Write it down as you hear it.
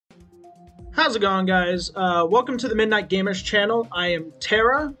How's it going, guys? Welcome to the Midnight Gamers channel. I am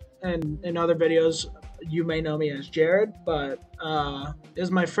Tera, and in other videos you may know me as Jared, but this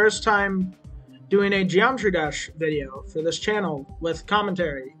is my first time doing a Geometry Dash video for this channel with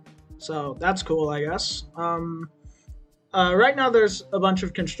commentary, so that's cool, I guess. Right now there's a bunch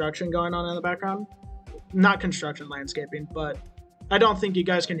of construction going on in the background. Not construction, landscaping, but I don't think you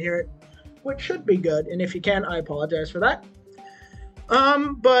guys can hear it, which should be good, and if you can, I apologize for that.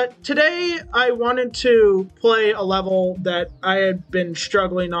 But today I wanted to play a level that I had been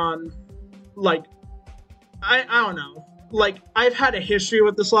struggling on, like, I don't know. Like, I've had a history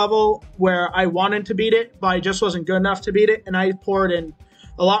with this level where I wanted to beat it, but I just wasn't good enough to beat it, and I poured in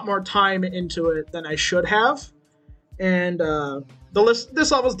a lot more time into it than I should have. And,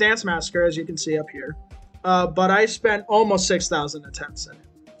 this level's Dance Massacre, as you can see up here. But I spent almost 6,000 attempts in it.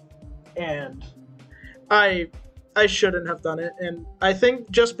 And I shouldn't have done it, and I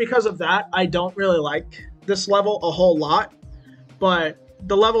think just because of that, I don't really like this level a whole lot, but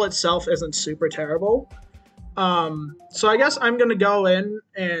the level itself isn't super terrible. So I guess I'm going to go in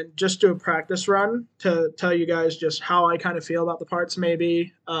and just do a practice run to tell you guys just how I kind of feel about the parts,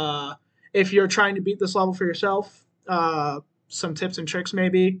 maybe. If you're trying to beat this level for yourself, some tips and tricks,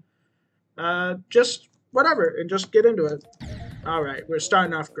 maybe. Just whatever, and just get into it. Alright, we're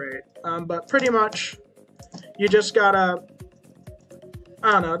starting off great. But pretty much, you just gotta,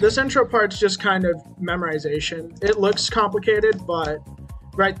 I don't know, this intro part's just kind of memorization. It looks complicated, but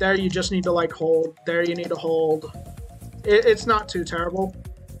right there you just need to like hold, there you need to hold. It's not too terrible.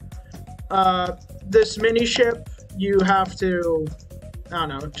 This mini ship, you have to, I don't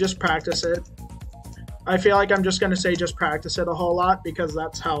know, just practice it. I feel like I'm just gonna say just practice it a whole lot because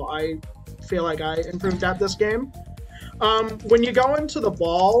that's how I feel like I improved at this game. When you go into the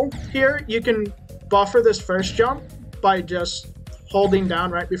ball here, you can buffer this first jump by just holding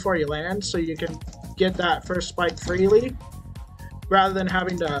down right before you land so you can get that first spike freely rather than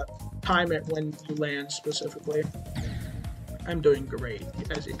having to time it when you land specifically. I'm doing great,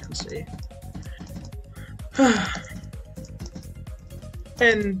 as you can see.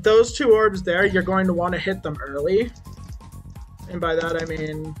 And those two orbs there, you're going to want to hit them early. And by that I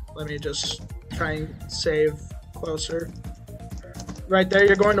mean, let me just try and save closer. Right there,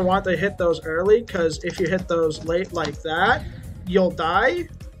 you're going to want to hit those early, because if you hit those late like that, you'll die.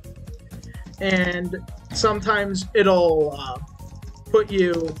 And sometimes it'll put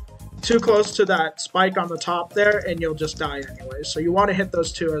you too close to that spike on the top there, and you'll just die anyway. So you want to hit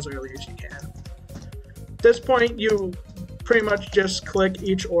those two as early as you can. At this point, you pretty much just click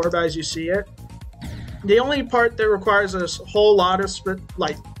each orb as you see it. The only part that requires a whole lot of,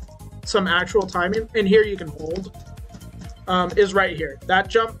 like, some actual timing, and here you can hold, is right here. That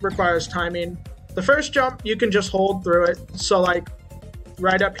jump requires timing. The first jump, you can just hold through it. So, like,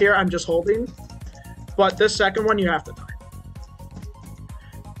 right up here, I'm just holding. But this second one, you have to time.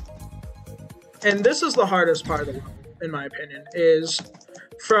 And this is the hardest part of the level, in my opinion, is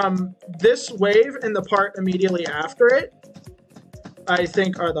from this wave and the part immediately after it, I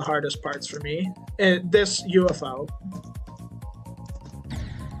think are the hardest parts for me. And this UFO.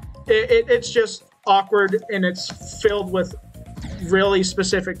 It's just awkward, and it's filled with really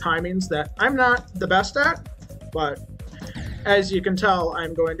specific timings that I'm not the best at, but as you can tell,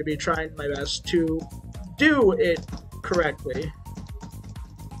 I'm going to be trying my best to do it correctly.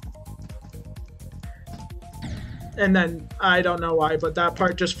 And then, I don't know why, but that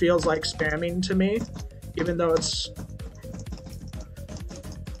part just feels like spamming to me, even though it's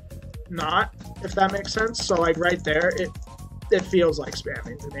not, if that makes sense. So, like, right there, it feels like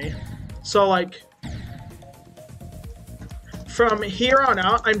spamming to me. So, like, from here on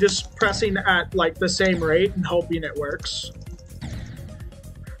out, I'm just pressing at, like, the same rate and hoping it works.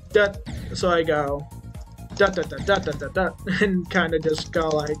 So I go and kind of just go,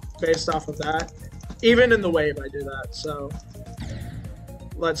 like, based off of that. Even in the wave, I do that. So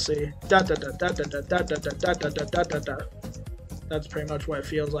let's see. That's pretty much what it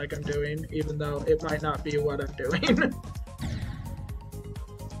feels like I'm doing, even though it might not be what I'm doing.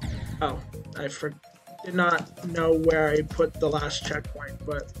 Oh, I did not know where I put the last checkpoint,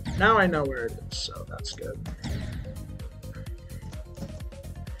 but now I know where it is, so that's good.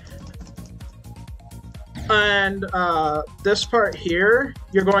 And this part here,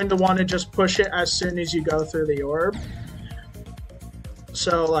 you're going to want to just push it as soon as you go through the orb.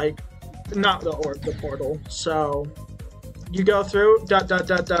 So, like, not the orb, the portal. So you go through,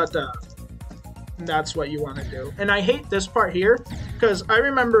 and that's what you want to do. And I hate this part here, because I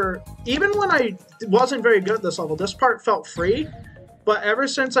remember, even when I wasn't very good at this level, this part felt free, but ever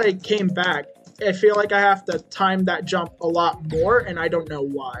since I came back, I feel like I have to time that jump a lot more, and I don't know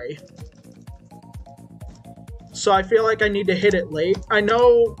why. So I feel like I need to hit it late. I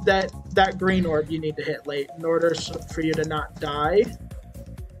know that that green orb you need to hit late in order for you to not die.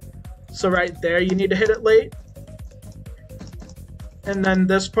 So right there, you need to hit it late. And then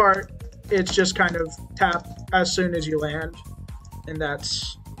this part, it's just kind of tap as soon as you land. And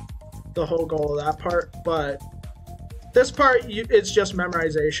that's the whole goal of that part. But this part, it's just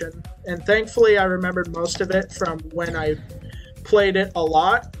memorization. And thankfully, I remembered most of it from when I played it a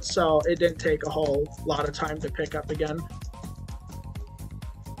lot. So it didn't take a whole lot of time to pick up again.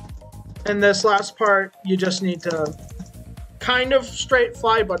 And this last part, you just need to kind of straight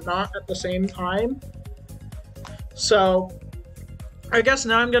fly, but not at the same time. So I guess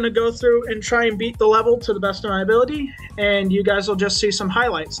now I'm going to go through and try and beat the level to the best of my ability, and you guys will just see some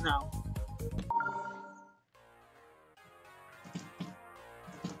highlights now.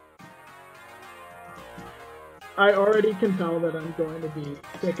 I already can tell that I'm going to be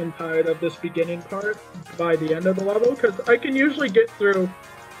sick and tired of this beginning part by the end of the level, because I can usually get through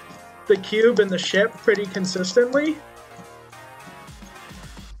the cube and the ship pretty consistently.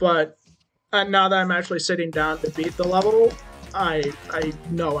 But now that I'm actually sitting down to beat the level, I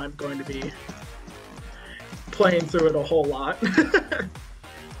know I'm going to be playing through it a whole lot.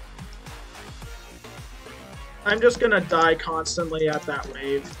 I'm just going to die constantly at that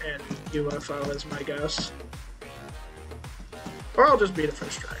wave, and UFO is my guess. Or I'll just beat it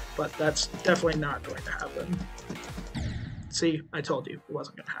first try, but that's definitely not going to happen. See, I told you it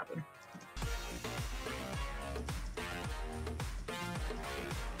wasn't going to happen.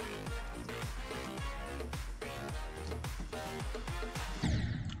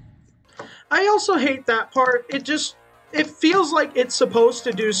 I also hate that part. It feels like it's supposed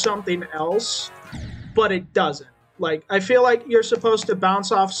to do something else, but it doesn't. Like, I feel like you're supposed to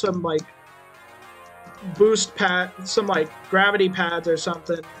bounce off some, like, boost pad, some, like, gravity pads or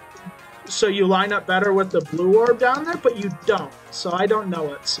something, so you line up better with the blue orb down there, but you don't. So I don't know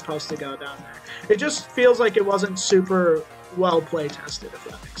what's supposed to go down there. It just feels like it wasn't super well play tested, if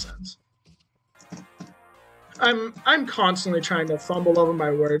that makes sense. I'm constantly trying to fumble over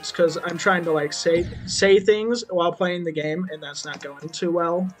my words because I'm trying to like say things while playing the game, and that's not going too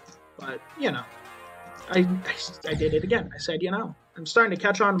well. But you know, I did it again. I said, you know, I'm starting to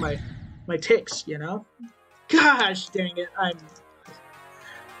catch on to my tics. You know, gosh dang it,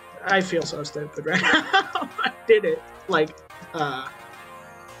 I feel so stupid right now. I did it. Like, I'm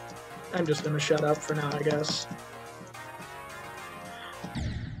just gonna shut up for now, I guess.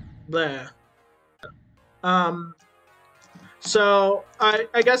 There. So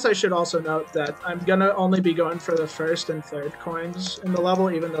I guess I should also note that I'm gonna only be going for the first and third coins in the level,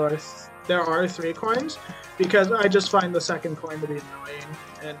 even though there are 3 coins, because I just find the second coin to be annoying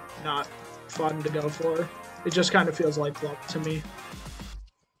and not fun to go for. It just kind of feels like luck to me,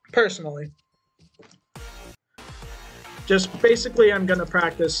 personally. Just basically, I'm gonna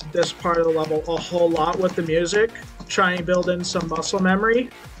practice this part of the level a whole lot with the music, try and build in some muscle memory,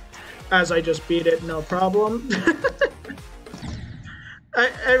 as I just beat it, no problem.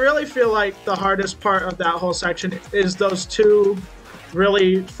 I really feel like the hardest part of that whole section is those 2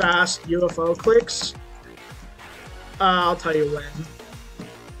 really fast UFO clicks. I'll tell you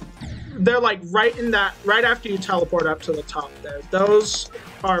when. They're like right after you teleport up to the top there. Those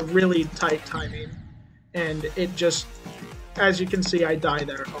are really tight timing. And it just, as you can see, I die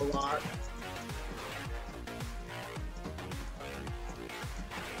there a lot.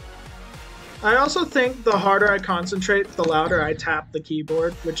 I also think the harder I concentrate, the louder I tap the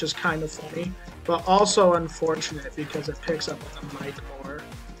keyboard, which is kind of funny, but also unfortunate because it picks up on the mic more.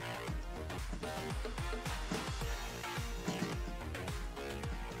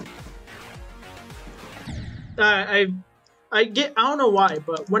 I don't know why,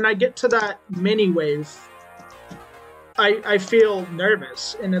 but when I get to that mini wave, I feel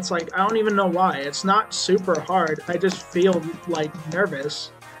nervous, and it's like, I don't even know why. It's not super hard, I just feel like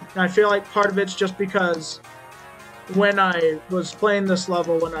nervous. And I feel like part of it's just because when I was playing this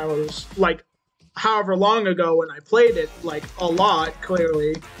level when I was, like, however long ago when I played it, like, a lot,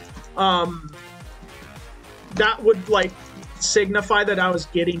 clearly, that would, like, signify that I was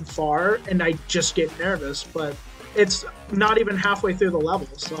getting far, and I just get nervous, but it's not even halfway through the level,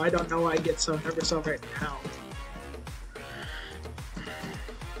 so I don't know why I get so nervous over it now.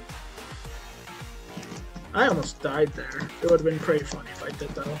 I almost died there. It would have been pretty funny if I did,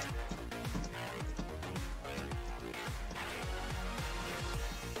 though.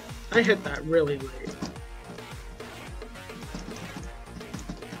 I hit that really late.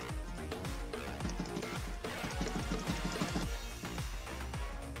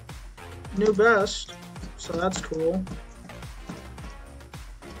 New best, so that's cool.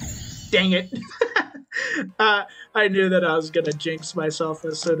 Dang it. I knew that I was gonna jinx myself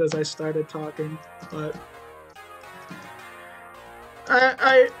as soon as I started talking, but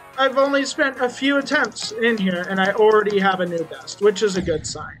I've only spent a few attempts in here, and I already have a new best, which is a good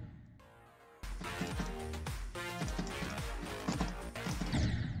sign.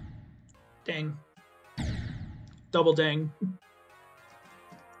 Dang. Double dang.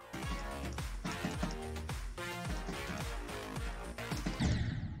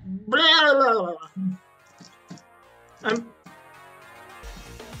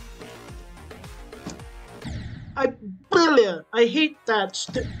 I hate that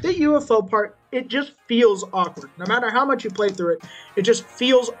the UFO part. It just feels awkward. No matter how much you play through it, it just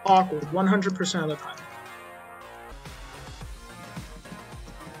feels awkward 100% of the time.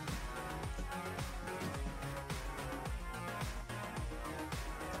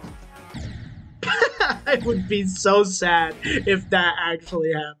 I would be so sad if that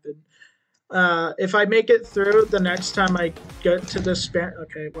actually happened. If I make it through the next time I get to this spam...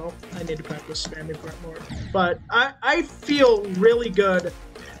 Okay, well, I need to practice spammy part more. But I feel really good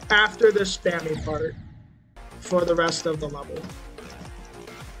after the spammy part for the rest of the level.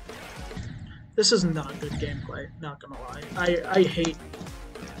 This is not good gameplay, not gonna lie. I hate...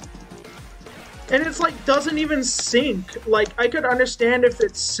 And it's like, doesn't even sync. Like, I could understand if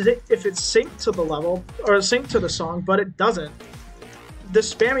it's synced to the level, or synced to the song, but it doesn't. The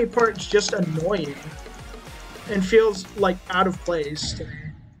spammy part's just annoying and feels like out of place to me.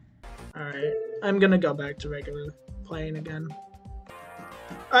 Alright, I'm gonna go back to regular playing again.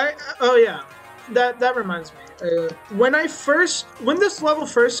 Oh yeah, that reminds me. When this level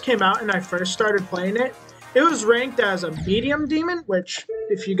first came out and I first started playing it, it was ranked as a medium demon, which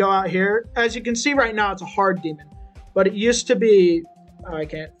if you go out here, as you can see right now, it's a hard demon. But it used to be, oh, I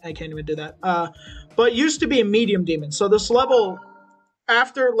can't even do that. But it used to be a medium demon. So this level,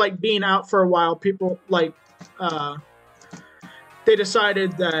 after like being out for a while, people like they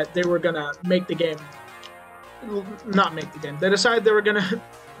decided that they were gonna make the game, not make the game. They decided they were gonna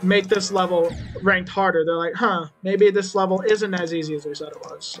make this level ranked harder. They're like, huh, maybe this level isn't as easy as we said it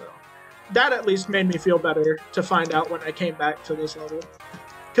was. So that at least made me feel better to find out when I came back to this level,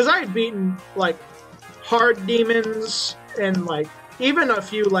 because I had beaten like hard demons and like even a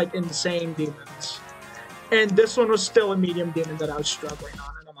few like insane demons. And this one was still a medium demon that I was struggling on.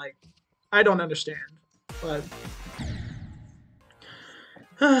 And I'm like, I don't understand. But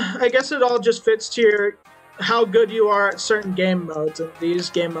I guess it all just fits to your how good you are at certain game modes. And these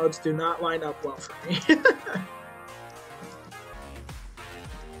game modes do not line up well for me.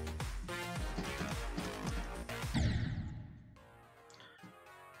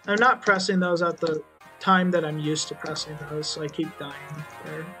 I'm not pressing those at the time that I'm used to pressing those, so I keep dying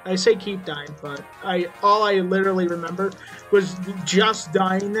there. I say keep dying, but all I literally remember was just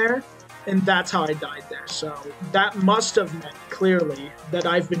dying there, and that's how I died there. So that must have meant clearly that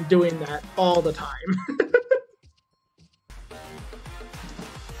I've been doing that all the time.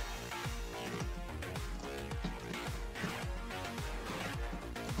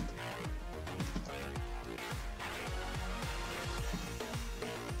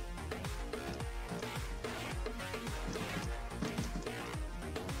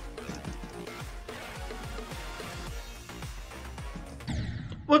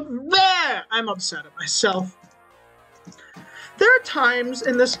 I'm upset at myself. There are times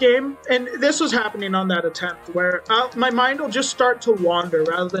in this game, and this was happening on that attempt, where my mind will just start to wander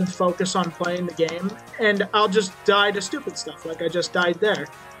rather than focus on playing the game, and I'll just die to stupid stuff, like I just died there.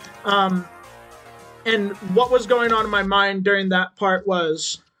 And what was going on in my mind during that part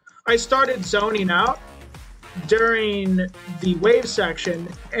was, I started zoning out during the wave section,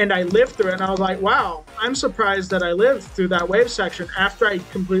 and I lived through it, and I was like, wow, I'm surprised that I lived through that wave section after I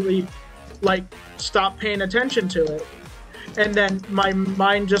completely, like, stopped paying attention to it. And then my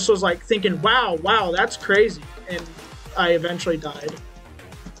mind just was like thinking, wow, that's crazy. And I eventually died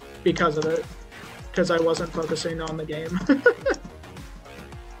because of it, because I wasn't focusing on the game.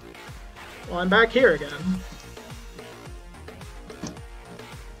 Well, I'm back here again.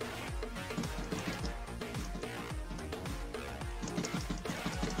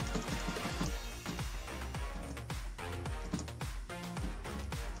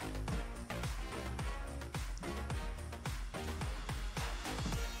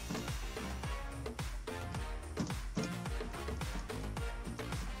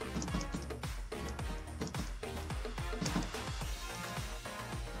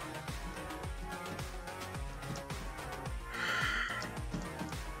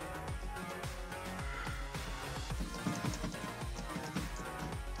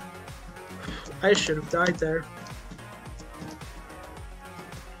 I should have died there.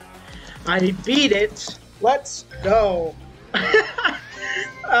 I beat it, Let's go.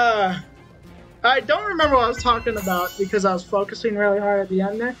 I don't remember what I was talking about because I was focusing really hard at the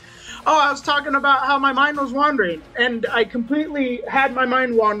end there. Oh, I was talking about how my mind was wandering, and I completely had my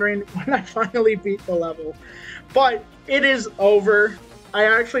mind wandering when I finally beat the level. But it is over. I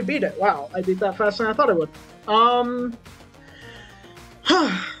actually beat it. Wow, I beat that faster than I thought I would.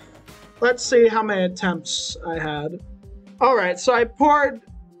 Let's see how many attempts I had. All right, so I poured,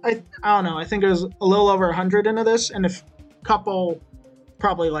 I don't know, I think it was a little over 100 into this, and a couple,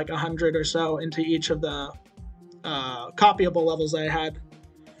 probably like 100 or so into each of the copyable levels I had.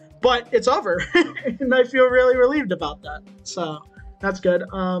 But it's over, and I feel really relieved about that. So that's good.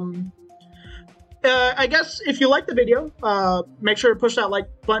 I guess if you like the video, make sure to push that like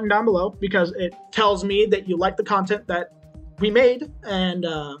button down below because it tells me that you like the content that we made. And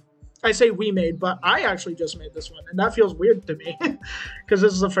I say we made, but I actually just made this one, and that feels weird to me because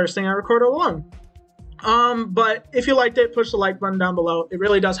this is the first thing I recorded alone. But if you liked it, push the like button down below. It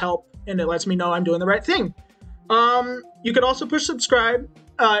really does help, and it lets me know I'm doing the right thing. You could also push subscribe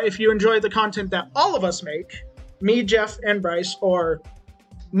if you enjoy the content that all of us make, me, Jeff, and Bryce, or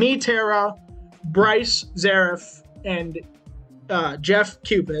me, Tera, Bryce, Zareth, and Jeff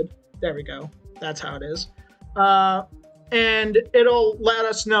Cupid. There we go. That's how it is. And it'll let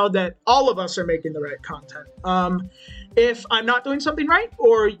us know that all of us are making the right content. If I'm not doing something right,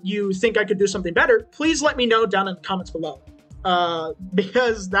 or you think I could do something better, please let me know down in the comments below.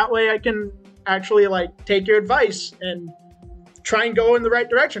 Because that way I can actually like take your advice and try and go in the right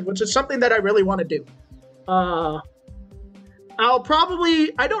direction, which is something that I really want to do. I'll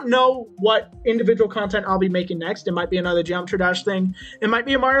probably, I don't know what individual content I'll be making next. It might be another Geometry Dash thing. It might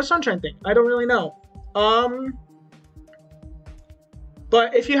be a Mario Sunshine thing. I don't really know.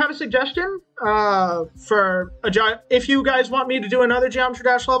 But if you have a suggestion for if you guys want me to do another Geometry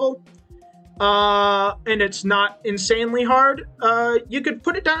Dash level, and it's not insanely hard, you could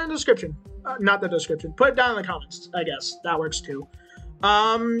put it down in the description. Not the description. Put it down in the comments, I guess. That works too.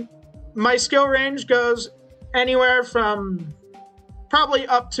 My skill range goes anywhere from probably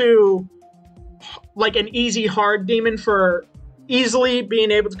up to like an easy hard demon for easily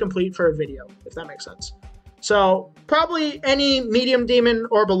being able to complete for a video, if that makes sense. So probably any medium demon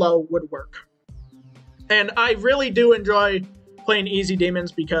or below would work. And I really do enjoy playing easy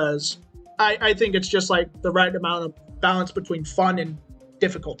demons because I think it's just like the right amount of balance between fun and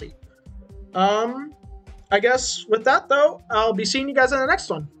difficulty. I guess with that though, I'll be seeing you guys in the next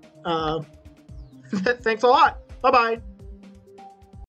one. Thanks a lot. Bye-bye.